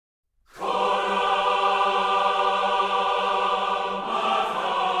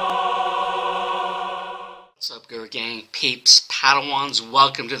gang, peeps, Padawans,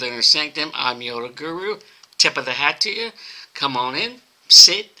 welcome to the Inner Sanctum. I'm Yoda Guru. Tip of the hat to you. Come on in,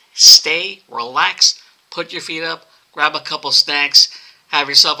 sit, stay, relax, put your feet up, grab a couple snacks, have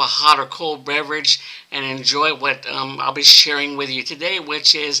yourself a hot or cold beverage, and enjoy what I'll be sharing with you today,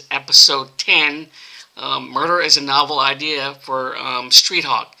 which is episode 10, Murder is a Novel Idea for Street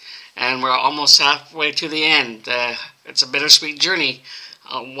Hawk. And we're almost halfway to the end. It's a bittersweet journey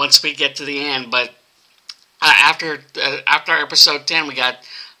once we get to the end, but after episode 10, we got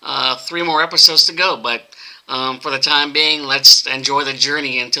 3 more episodes to go, but for the time being, let's enjoy the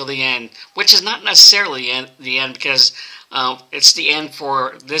journey until the end, which is not necessarily the end, because it's the end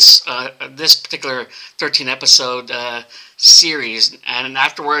for this particular 13 episode series. And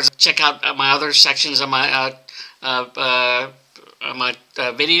afterwards, check out my other sections of my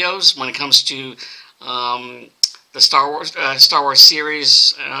videos when it comes to the Star Wars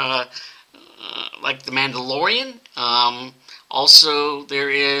series, like The Mandalorian. Also, there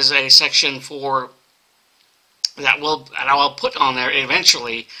is a section for that I'll put on there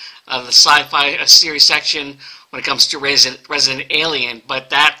eventually, the sci-fi series section when it comes to Resident Alien. But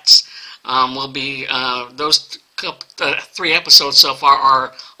that will be those 3 episodes so far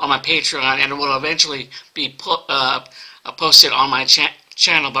are on my Patreon, and will eventually be posted on my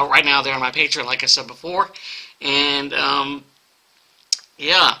channel. But right now they're on my Patreon, like I said before. And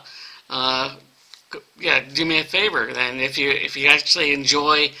do me a favor then, if you actually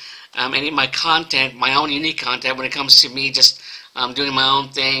enjoy any of my content, my own unique content, when it comes to me just doing my own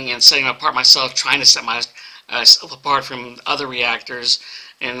thing and setting apart myself, trying to set myself apart from other reactors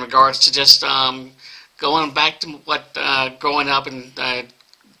in regards to just going back to what growing up and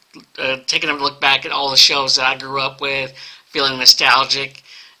taking a look back at all the shows that I grew up with, feeling nostalgic.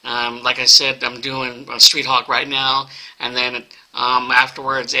 Like I said, I'm doing Street Hawk right now, and then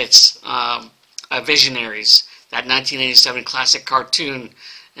afterwards it's Visionaries, that 1987 classic cartoon,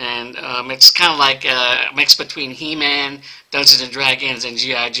 and it's kind of like a mix between He-Man, Dungeons and Dragons, and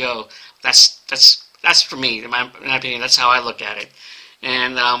G.I. Joe. That's for me, in my opinion. That's how I look at it.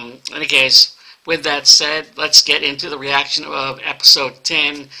 And in any case, with that said, let's get into the reaction of episode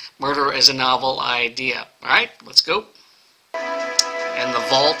 10, Murder is a Novel Idea. Alright, let's go. And the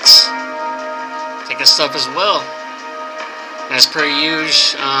vaults, take this stuff as well. As per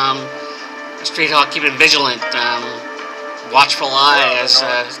usual, Street Hawk keeping vigilant, watchful eye as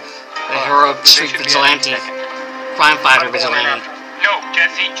the heroic street vigilante, crime fighter vigilante. No,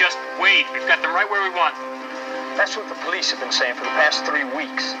 Jesse, just wait. We've got them right where we want them. That's what the police have been saying for the past 3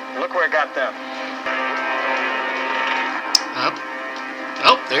 weeks. Look where it got them.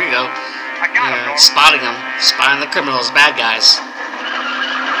 Oh, there you go. I got them, spotting the criminals, bad guys.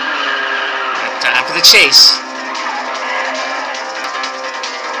 After the chase.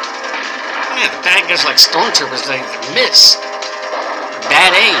 Man, the bad guys are like stormtroopers, they miss.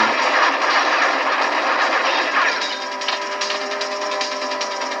 Bad aim.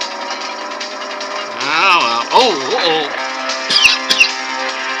 Oh.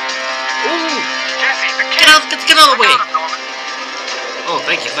 Jesse, the kid. Get out of the way. Oh,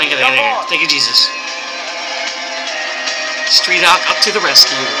 thank you, Jesus. Street Hawk up to the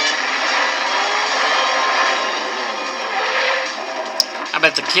rescue. I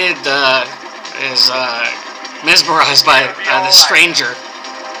bet the kid is mesmerized by the stranger.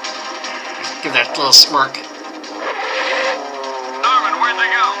 Give that little smirk. Norman, where'd they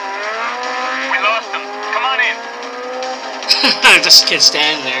go? We lost them. Come on in. Just a kid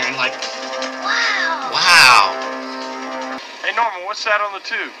standing there and like, wow. Hey, Norman, what's that on the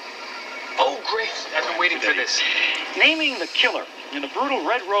tube? Oh, great. I've been waiting for this. Naming the killer in the brutal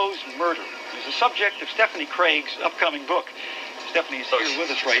Red Rose murder is the subject of Stephanie Craig's upcoming book. Stephanie is here with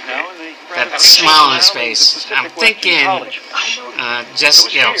us right now. And that smile on his face. I'm thinking, Jesse,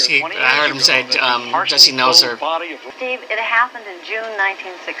 I heard him say, Jesse knows her. Steve, it happened in June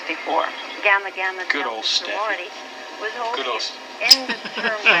 1964. Gamma Good old sorority was holding Good old end of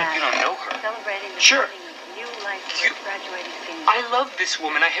term bash, You don't know her? celebrating the Sure. beginning of new life for graduating seniors. I love this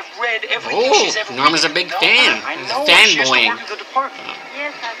woman. I have read everything she's ever Norman's a written. big fan. I He's know. fanboying. She used to work at the department.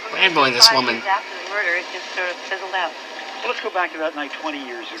 Yes, I believe Fanboying this 5 woman. years after the murder, it just sort of fizzled out. Well, let's go back to that night 20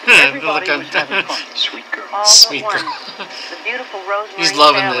 years ago. Look Everybody was at having fun. Sweet girl. All Sweet but girl. one. The beautiful Rosemary He's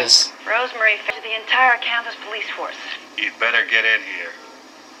loving Fairley. this. Rosemary to the entire campus police force. You'd better get in here.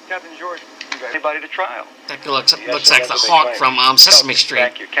 Captain George, you got anybody to trial? That looks like the Hawk from Sesame Street.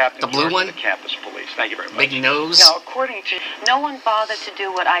 Thank you, Captain The blue George one? of the campus police. Thank you very much. Big nose. Now, according to... No one bothered to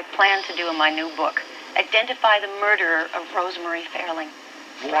do what I plan to do in my new book. Identify the murderer of Rosemary Fairling.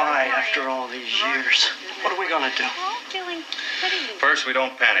 Why, after all these years? What are we gonna do? feeling pretty loose. First, we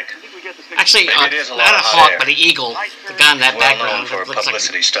don't panic. Actually, Maybe it is a lot not a of hot hawk, air. but an eagle. The guy in that Well known background for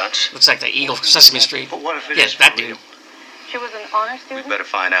publicity stunts. looks like the eagle from Sesame Street. But what if it Yes, is that for dude. real? She was an honor We student. better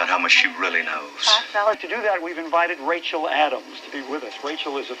find out how much she really knows. To do that, we've invited Rachel Adams to be with us.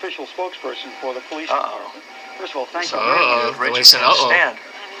 Rachel is official spokesperson for the police department. First of all, thank you very much. Uh-oh. The way he said, uh-oh.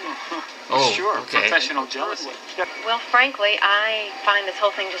 Oh, Sure, okay. professional jealousy. Well, frankly, I find this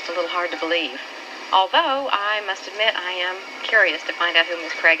whole thing just a little hard to believe. Although, I must admit, I am curious to find out who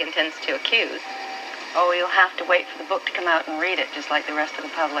Miss Craig intends to accuse. Oh, you'll have to wait for the book to come out and read it, just like the rest of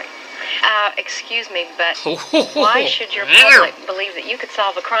the public. Excuse me, but why should your public believe that you could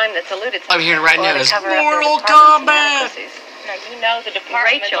solve a crime that's eluded I'm hearing right now or to is cover up their Mortal department's Kombat. inadequacies? Now, you know the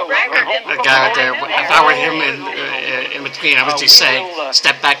department record The guy right there, if I were him in between, I would just say,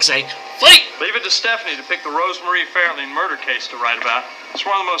 step back, say, fight! Leave it to Stephanie to pick the Rosemarie Fairlane murder case to write about. It's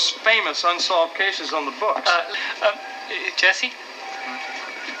one of the most famous unsolved cases on the books. Jesse,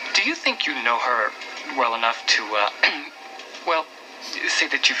 do you think you know her well enough to, well, say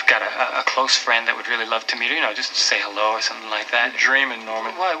that you've got a close friend that would really love to meet her? You know, just say hello or something like that. You're dreaming,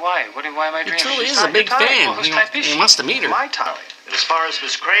 Norman. Why? Why am I He dreaming? truly She's is a not big your type. fan. Well, whose type is He she? wants to meet her. My type. And as far as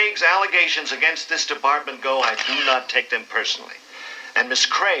Miss Craig's allegations against this department go, I do not take them personally. And Miss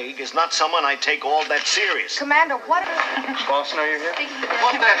Craig is not someone I take all that serious. Commander, what? Boss know you're here?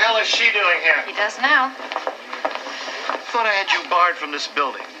 What the hell is she doing here? He does now. Thought I had you barred from this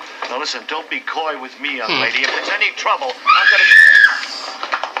building. Now listen, don't be coy with me, young lady. If there's any trouble, I'm gonna...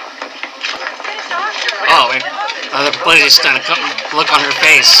 Oh, and the police kind of look on her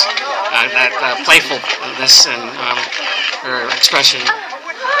face, that playfulness and her expression.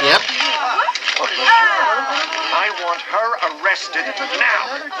 Yep. I want her arrested now.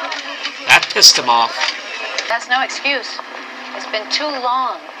 That pissed him off. That's no excuse. It's been too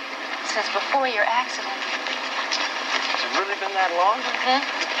long since before your accident. Has it really been that long?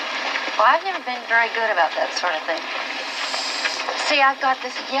 Well, I've never been very good about that sort of thing. See, I've got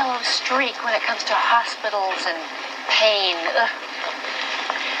this yellow streak when it comes to hospitals and pain. Ugh.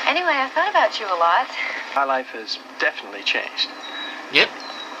 Anyway, I thought about you a lot. My life has definitely changed. Yep.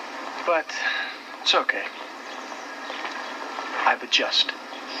 But it's okay. I've adjusted.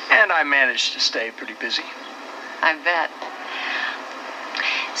 And I managed to stay pretty busy. I bet.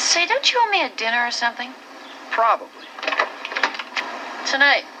 Say, don't you owe me a dinner or something? Probably.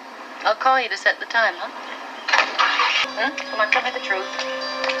 Tonight. I'll call you to set the time, huh? Come on, tell me the truth.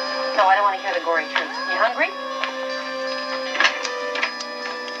 No, I don't want to hear the gory truth. You hungry?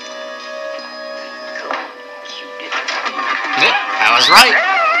 Yep, I was right.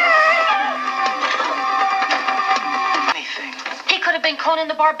 Anything. He could have been Conan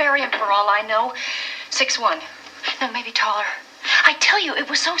the Barbarian for all I know. 6'1". No, maybe taller. I tell you, it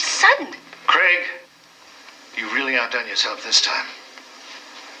was so sudden. Craig, you really outdone yourself this time.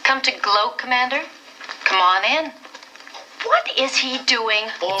 Come to gloat, Commander? Come on in. What is he doing?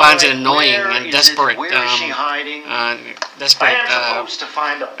 He finds it annoying Where and is desperate. it? Where is she hiding? Desperate. I am supposed to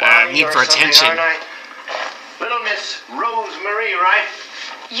find a body need or for something, attention. aren't I? Little Miss Rosemarie, right?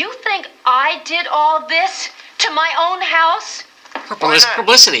 You think I did all this to my own house? For Why not?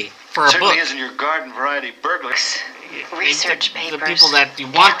 publicity for a Certainly book. isn't your garden variety burglar. Research the papers. people that you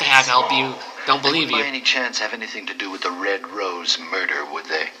want to have help you don't believe By you. any chance have anything to do with the Red Rose murder, would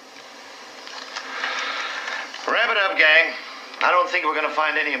they? Wrap it up, gang. I don't think we're going to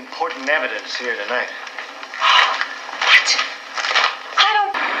find any important evidence here tonight. What? I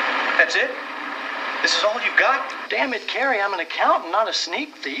don't... That's it? This is all you've got? Damn it, Carrie, I'm an accountant, not a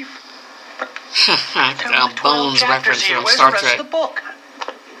sneak thief. Bones reference from Where's Star the rest Trek. of the book?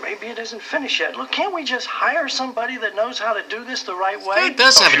 Maybe it isn't finished yet. Look, can't we just hire somebody that knows how to do this the right way? It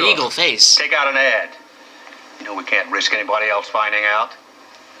does have an sure. eagle face. Take out an ad. You know we can't risk anybody else finding out.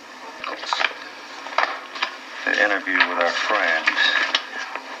 The interview with our friend.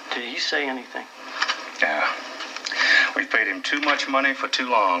 Did he say anything? Yeah. We've paid him too much money for too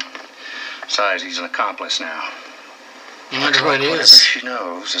long. Besides, he's an accomplice now. I wonder who it Whatever is. she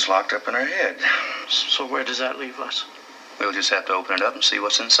knows is locked up in her head. So where does that leave us? We'll just have to open it up and see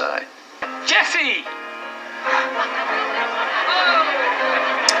what's inside. Jesse!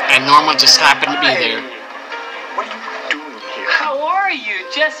 And Norma just happened to be there. What are you doing here? How are you,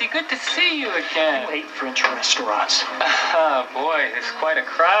 Jesse? Good to see you again. You hate French restaurants. Oh, boy, there's quite a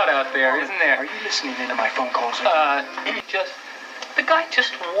crowd out there, isn't Are there? you listening into my phone calls? The guy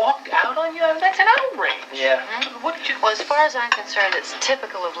just walked out on you? I mean, that's an outrage. Yeah. What did you... Well, as far as I'm concerned, it's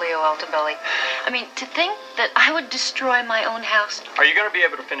typical of Leo Altobelli. I mean, to think that I would destroy my own house. Are you going to be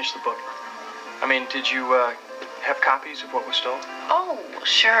able to finish the book? I mean, did you have copies of what was stolen? Oh,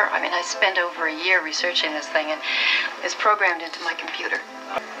 sure. I mean, I spent over a year researching this thing, and it's programmed into my computer.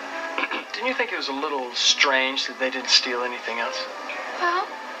 Didn't you think it was a little strange that they didn't steal anything else? Well,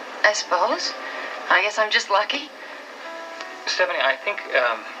 I suppose. I guess I'm just lucky. Stephanie, I think,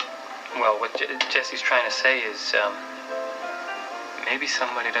 well, what Jesse's trying to say is, maybe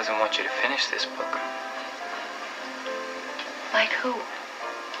somebody doesn't want you to finish this book. Like who?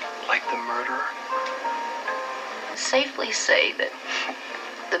 Like the murderer? Safely say that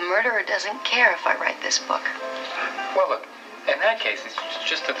the murderer doesn't care if I write this book. Well, look, in that case, it's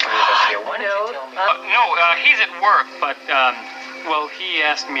just the three of us here. Why don't you tell me? No, he's at work. But, well, he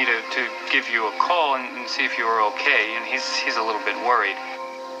asked me to give you a call and see if you were okay, and he's a little bit worried.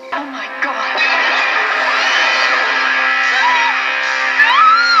 Oh, my God.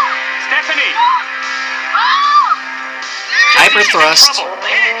 Stephanie! Hyperthrust. Trouble.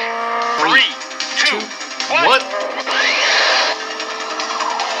 3, 2, 1. What?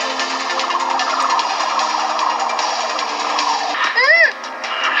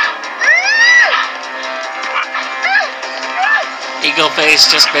 Eagle Face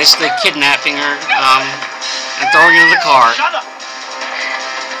just basically kidnapping her and throwing her in the car. Shut up!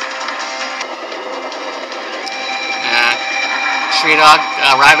 Street Hawk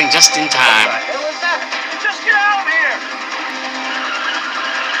arriving just in time. What the hell is that? Just get out of here!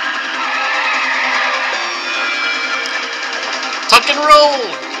 Tuck and roll!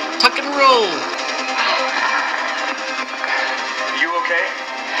 Tuck and roll! Are you okay?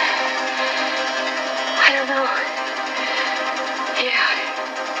 I don't know. Yeah,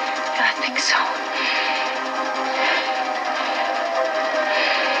 I think so.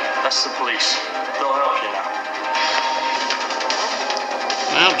 That's the police. They'll help you now.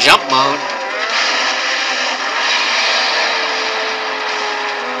 Well, jump mode.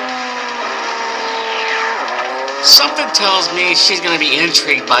 Something tells me she's gonna be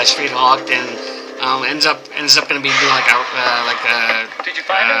intrigued by Street Hawk and ends up gonna be doing Did you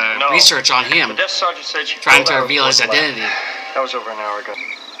find it? No. research on him, The desk sergeant said she trying pulled to out reveal his a report identity. That was over an hour ago.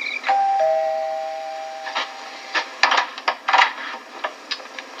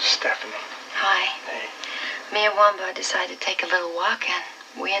 Stephanie. Hi. Hey. Me and Wamba decided to take a little walk, and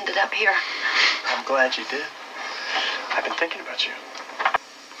we ended up here. I'm glad you did. I've been thinking about you.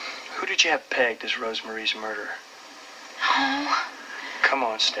 Who did you have pegged as Rosemarie's murderer? Oh, Come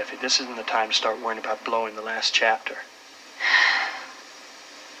on, Steffi. This isn't the time to start worrying about blowing the last chapter.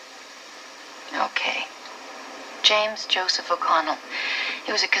 okay. James Joseph O'Connell.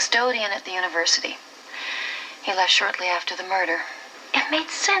 He was a custodian at the university. He left shortly after the murder. It made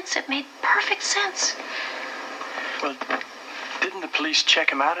sense. It made perfect sense. Well, didn't the police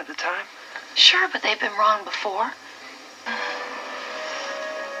check him out at the time? Sure, but they've been wrong before.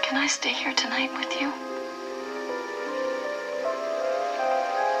 Can I stay here tonight with you?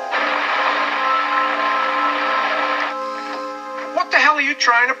 What the hell are you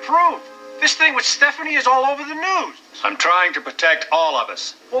trying to prove? This thing with Stephanie is all over the news. I'm trying to protect all of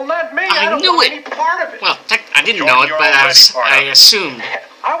us. Well, not me. I I don't knew want it. any part of it. Well, I didn't Jordan, know it, you're but already part of I it. assumed.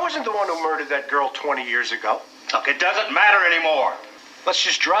 I wasn't the one who murdered that girl 20 years ago. Look, it doesn't matter anymore. Let's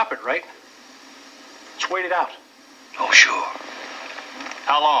just drop it, right? Let's wait it out. Oh, sure.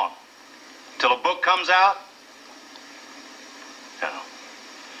 How long? Till a book comes out? No.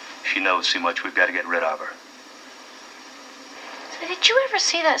 She knows too much. We've got to get rid of her. So did you ever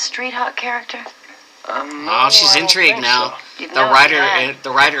see that Street Hawk character? Oh, she's I don't intrigued think now. so. You'd The know writer, that.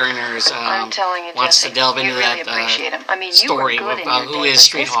 the writer in her I'm telling you, wants Jesse, to delve into you really that appreciate him. I mean, story you were good in about your who day, is but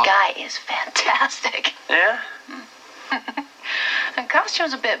Street this Hawk. guy is fantastic. Yeah? The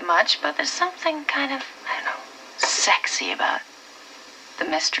costume's a bit much, but there's something kind of, I don't know, sexy about the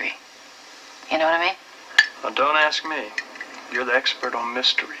mystery. You know what I mean? Well, don't ask me. You're the expert on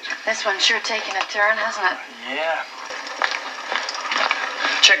mysteries. This one's sure taking a turn, hasn't it? Yeah.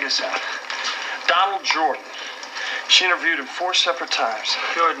 Check this out. Donald Jordan. She interviewed him 4 separate times.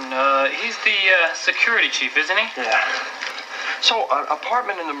 Jordan, he's the security chief, isn't he? Yeah. So, an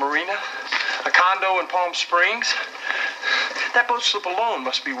apartment in the marina, a condo in Palm Springs. That boat slip alone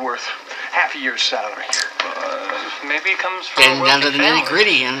must be worth half a year's salary. Maybe it comes from Getting a down to wealthy the family. nitty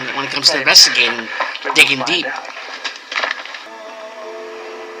gritty, and when it comes to Maybe. investigating, Maybe digging we'll find deep. out.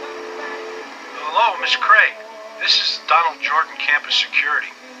 Hello, Miss Craig. This is Donald Jordan, Campus Security.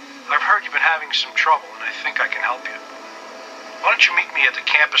 I've heard you've been having some trouble, and I think I can help you. Why don't you meet me at the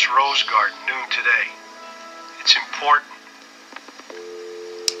Campus Rose Garden noon today? It's important.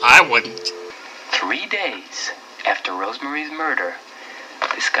 I wouldn't. 3 days after Rosemarie's murder,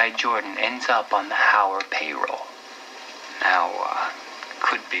 this guy Jordan ends up on the Hauer payroll. Now,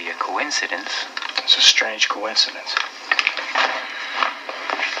 could be a coincidence. It's a strange coincidence.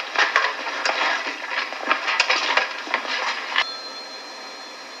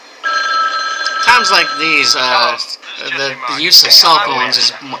 Times like these, the use of cell phones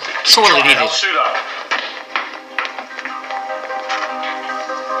is sorely needed. Suit up.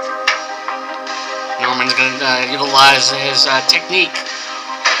 Norman's going to utilize his technique.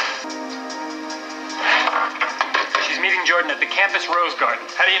 She's meeting Jordan at the campus Rose Garden.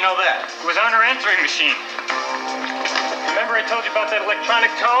 How do you know that? It was on her answering machine. Remember I told you about that electronic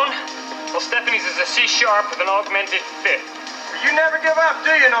tone? Well, Stephanie's is a C sharp with an augmented fifth. You never give up,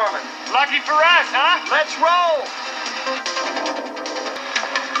 do you, Norman? Lucky for us, huh? Let's roll!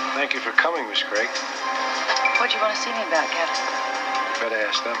 Thank you for coming, Miss Craig. What do you want to see me about, Captain? Better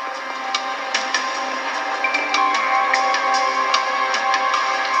ask them.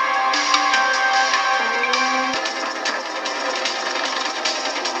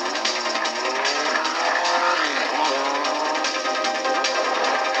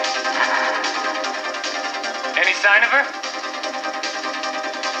 Any sign of her?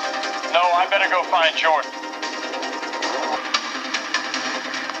 No, I better go find Jordan.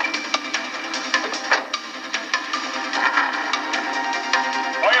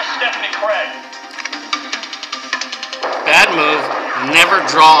 Where's Stephanie Craig? Bad move. Never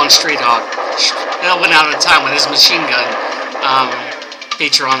draw on Street Hawk. That went out of time with his machine gun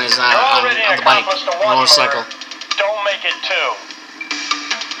feature on his on the bike, motorcycle. Don't make it two.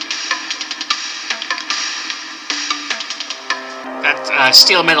 That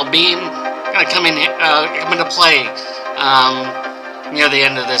steel metal beam gonna come into play near the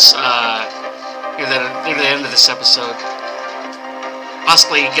end of this near the end of this episode.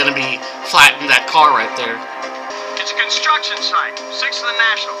 Possibly gonna be flattening that car right there. It's a construction site. 6th of the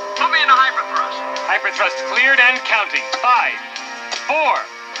National. Put me in a hyperthrust. Hyperthrust cleared and counting. 5, 4,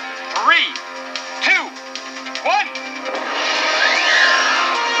 3, 2, 1.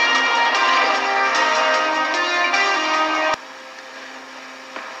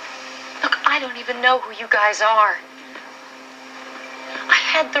 Look, I don't even know who you guys are. I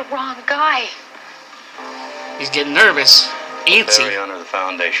had the wrong guy. He's getting nervous. Antsy. Bury under the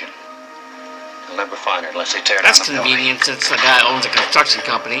foundation. They'll never find her unless they tear That's down the building. convenient since the guy owns a construction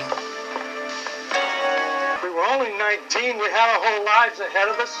company. We were only 19. We had our whole lives ahead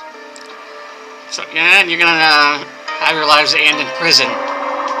of us. So yeah, and you're gonna have your lives end in prison.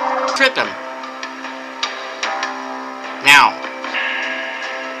 Trip him. Now.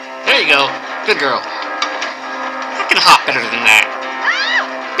 There you go. Good girl. I can hop better than that.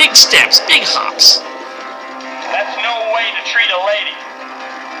 Big steps, big hops. That's no way to treat a lady.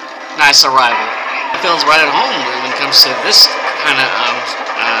 Nice arrival. It feels right at home when it comes to this kind of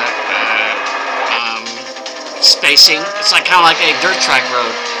spacing. It's like kind of like a dirt track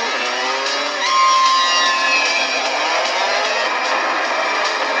road.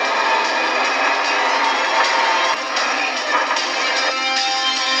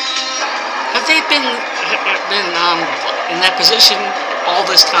 Have they been in that position all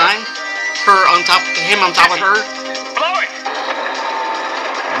this time? Him on top of her? Blow it!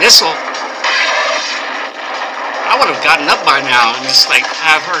 Missile. I would have gotten up by now and just like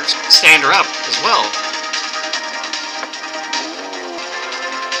have her stand her up as well.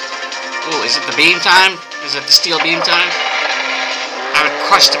 Ooh, is it the beam time? Is it the steel beam time? I would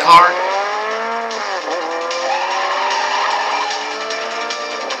crush the car.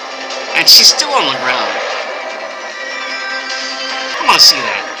 And she's still on the ground. I want to see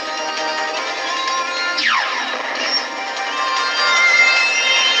that.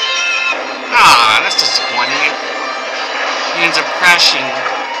 Ah, that's disappointing. He ends up crashing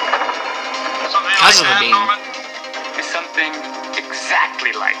because of the beam. Is something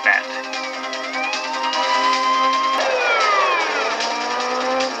exactly like that.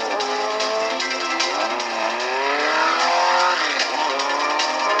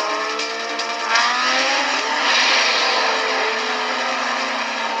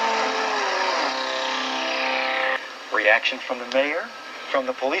 Reaction from the mayor? From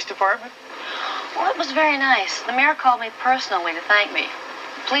the police department? Well, it was very nice. The mayor called me personally to thank me.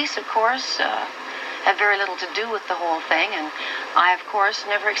 The police, of course, have very little to do with the whole thing, and I, of course,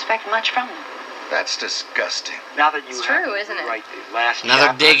 never expect much from them. That's disgusting. Now that you It's true, isn't it? write the last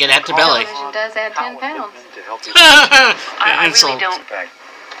Another dig at Attabelli. Television does add 10 pounds. To help you I really Insult. don't. back.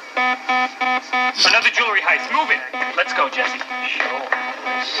 Another jewelry heist. Move it. Let's go, Jesse. Sure.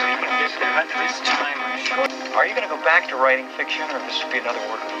 This time, I'm sure. Are you going to go back to writing fiction, or this will be another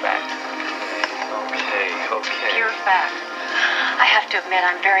work of fact? Okay. Pure fact. I have to admit,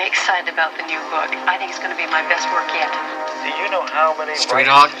 I'm very excited about the new book. I think it's going to be my best work yet. Do you know how many Straight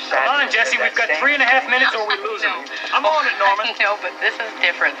on. Come on, Jesse, we've got 3.5 minutes or we lose him. I'm on it, Norman. No, but this is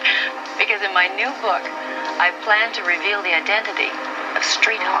different. Because in my new book, I plan to reveal the identity of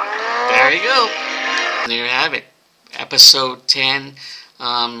Street Hawk. There you go. There you have it. Episode 10,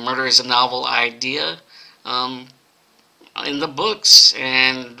 Murder is a Novel Idea, in the books.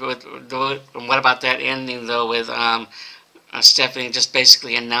 And what about that ending, though, with Stephanie just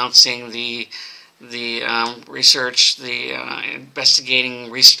basically announcing the research, the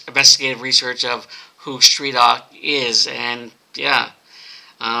investigative research of who Street Hawk is. And yeah,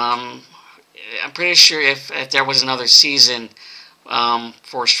 I'm pretty sure if there was another season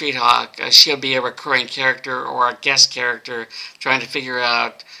for Street Hawk, she'll be a recurring character or a guest character trying to figure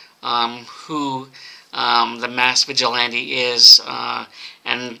out who the masked vigilante is,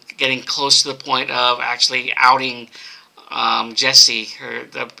 and getting close to the point of actually outing Jesse,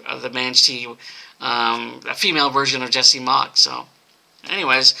 the man a female version of Jesse Mock. So,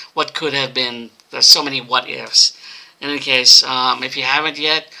 anyways, what could have been? There's so many what ifs. In any case, if you haven't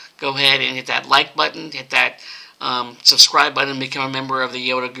yet, go ahead and hit that like button, hit that subscribe button, become a member of the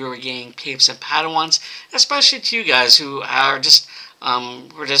Yoda Guru Gang Capes and Padawans, especially to you guys who are just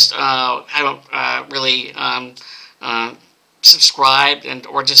haven't really subscribed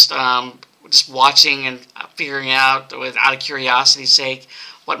or just watching and figuring out out of curiosity's sake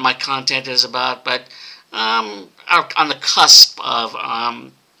what my content is about, but are on the cusp of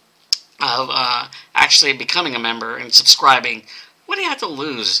actually becoming a member and subscribing. What do you have to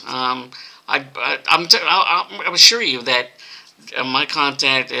lose? I assure you that my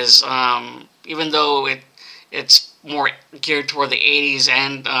content is, even though it's more geared toward the 80s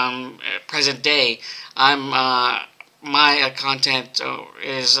and present day, my content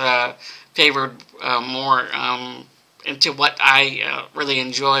is favored more into what I really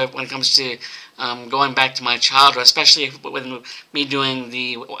enjoy when it comes to going back to my childhood, especially with me doing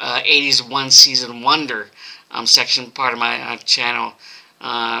the 80s one season wonder section part of my channel,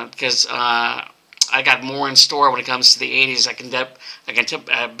 because I got more in store when it comes to the 80s. I can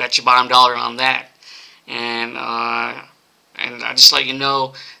bet you bottom dollar on that. And I just let you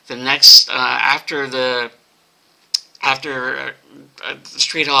know, the next after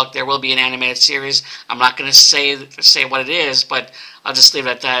Street Hawk, there will be an animated series. I'm not going to say what it is, but I'll just leave it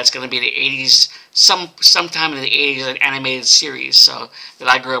at that. It's going to be the 80s, sometime in the 80s, an animated series. So that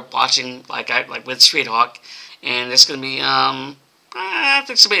I grew up watching, like with Street Hawk, and it's going to be I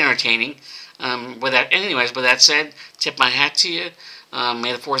think it's going to be entertaining. With that said, tip my hat to you.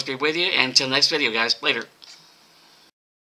 May the force be with you. And until next video, guys. Later.